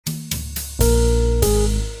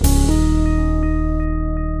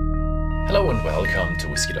welcome to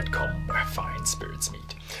Whisky.com, where fine spirits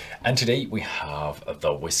meet. And today we have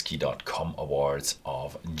the Whisky.com Awards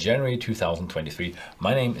of January 2023.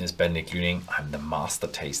 My name is Ben Luening. I'm the master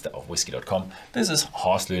taster of Whisky.com. This is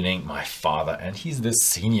Horst Luening, my father, and he's the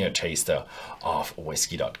senior taster of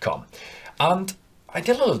Whisky.com. And I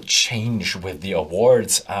did a little change with the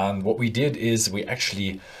awards, and what we did is we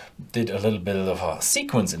actually did a little bit of a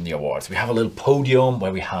sequence in the awards. We have a little podium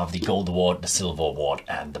where we have the gold award, the silver award,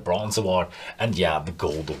 and the bronze award. And yeah, the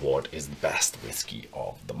gold award is the best whiskey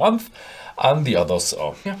of the month, and the others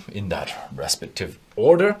are in that respective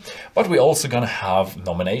order. But we're also gonna have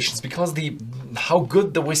nominations because how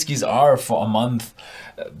good the whiskeys are for a month,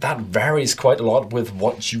 that varies quite a lot with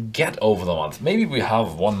what you get over the month. Maybe we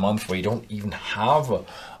have one month where you don't even have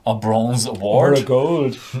a bronze award. Or a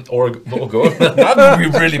gold. Or a gold. That would be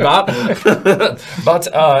really bad. But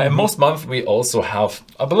in most months we also have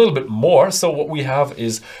a little bit more. So what we have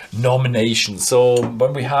is nominations. So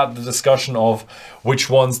when we had the discussion of which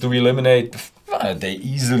ones do we eliminate, they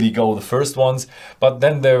easily go the first ones, but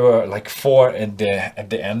then there were like 4 at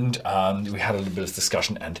the end, and we had a little bit of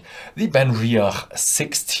discussion, and the Benriach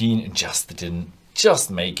 16 just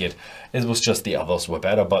make it. It was just the others were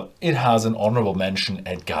better, but it has an honorable mention.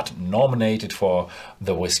 It got nominated for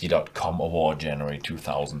the Whisky.com Award January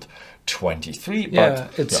 2023. Yeah,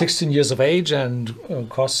 it's 16 years of age and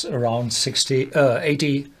costs around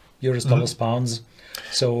 80 euros, dollars, pounds.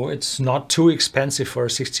 So it's not too expensive for a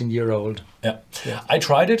 16-year-old. Yeah, I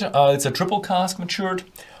tried it. It's a triple cask matured,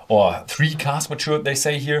 or 3 cask matured, they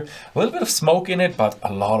say here. A little bit of smoke in it, but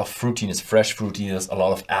a lot of fruitiness, fresh fruitiness, a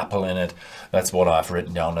lot of apple in it. That's what I've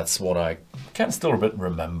written down. That's what I can still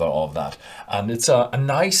remember of that. And it's a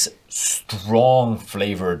nice, strong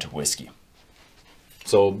flavored whiskey.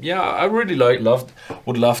 So yeah, I really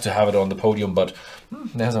would love to have it on the podium, but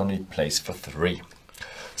there's only place for 3.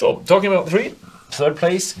 So talking about 3. Third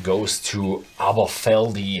place goes to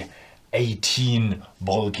Aberfeldy 18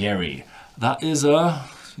 Bolgheri. That is a...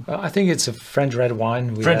 I think it's a French red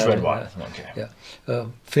wine. Red wine, okay. Yeah,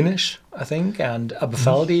 Finnish, I think, and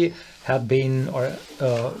Aberfeldy had been, or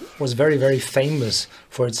was very, very famous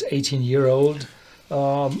for its 18-year-old.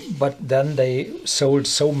 But then they sold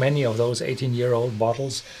so many of those 18-year-old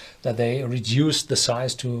bottles that they reduced the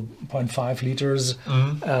size to 0.5 liters,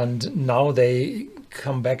 and now they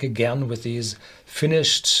come back again with these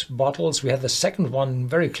finished bottles. We had the second one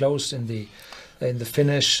very close in the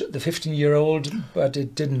finish, the 15-year-old, but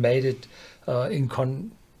it didn't make it in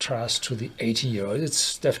contrast to the 18-year-old.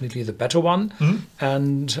 It's definitely the better one,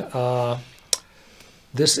 and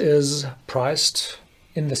this is priced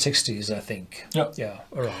in the 60s, I think. Yeah,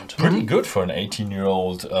 around. Pretty good for an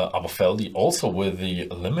 18-year-old Aberfeldy, also with the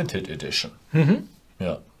limited edition.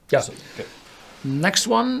 Yeah. So, okay. Next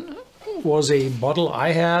one was a bottle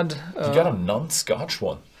I had. You got a non-Scotch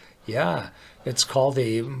one. Yeah, it's called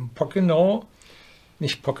the Pokeno,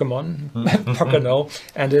 nicht Pokemon, Pokeno,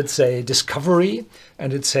 and it's a Discovery,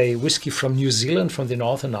 and it's a whiskey from New Zealand, from the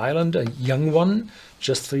Northern Island, a young one,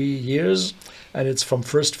 just 3 years, and it's from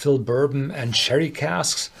first fill bourbon and sherry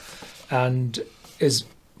casks, and is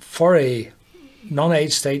for a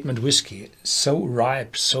non-age statement whiskey, so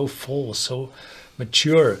ripe, so full, so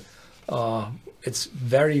mature. It's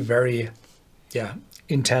very, very,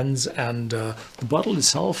 intense, and the bottle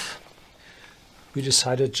itself, we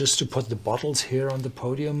decided just to put the bottles here on the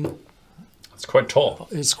podium. It's quite tall.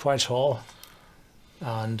 It's quite tall,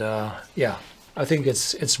 and I think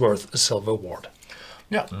it's worth a silver award.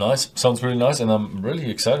 Yeah, nice. Sounds really nice, and I'm really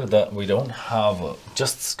excited that we don't have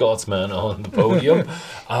just Scotsman on the podium.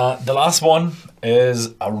 The last one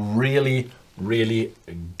is a really, really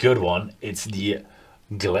good one. It's the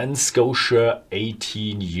Glen, Scotia,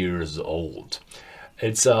 18 years old.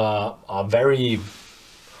 It's a very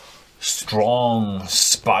strong,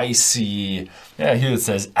 spicy, here it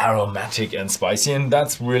says aromatic and spicy, and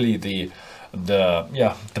that's really the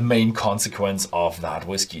main consequence of that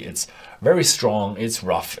whiskey. It's very strong, it's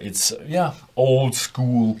rough, it's old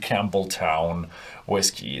school Campbelltown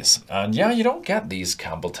whiskeys. And you don't get these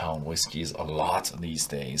Campbelltown whiskeys a lot these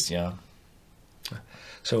days.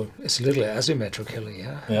 So it's a little asymmetrically,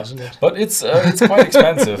 isn't it? But it's quite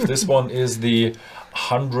expensive. This one is the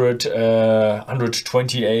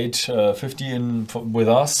 128.50 with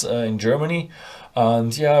us in Germany,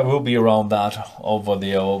 and it will be around that over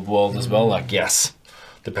the old world as well, I guess.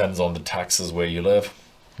 Depends on the taxes where you live.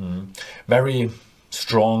 Very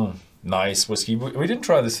strong, nice whiskey. We didn't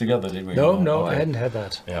try this together, did we? No, okay. I hadn't had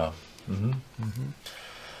that. Yeah.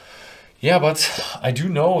 Yeah, but I do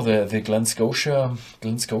know the Glen Scotia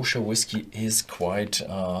whiskey is quite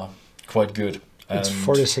good. It's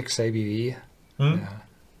 46 ABV.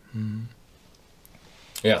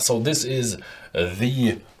 Yeah, so this is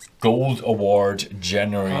the Gold Award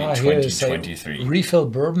January Here is 2023. refill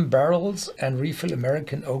bourbon barrels and refill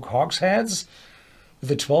American oak hogsheads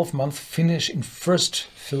with a 12-month finish in first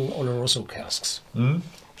fill Oloroso casks. So,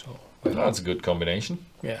 That's a good combination.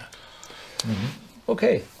 yeah.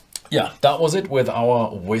 Okay. Yeah, that was it with our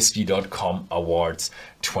Whisky.com Awards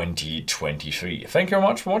 2023. Thank you very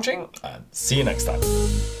much for watching and see you next time.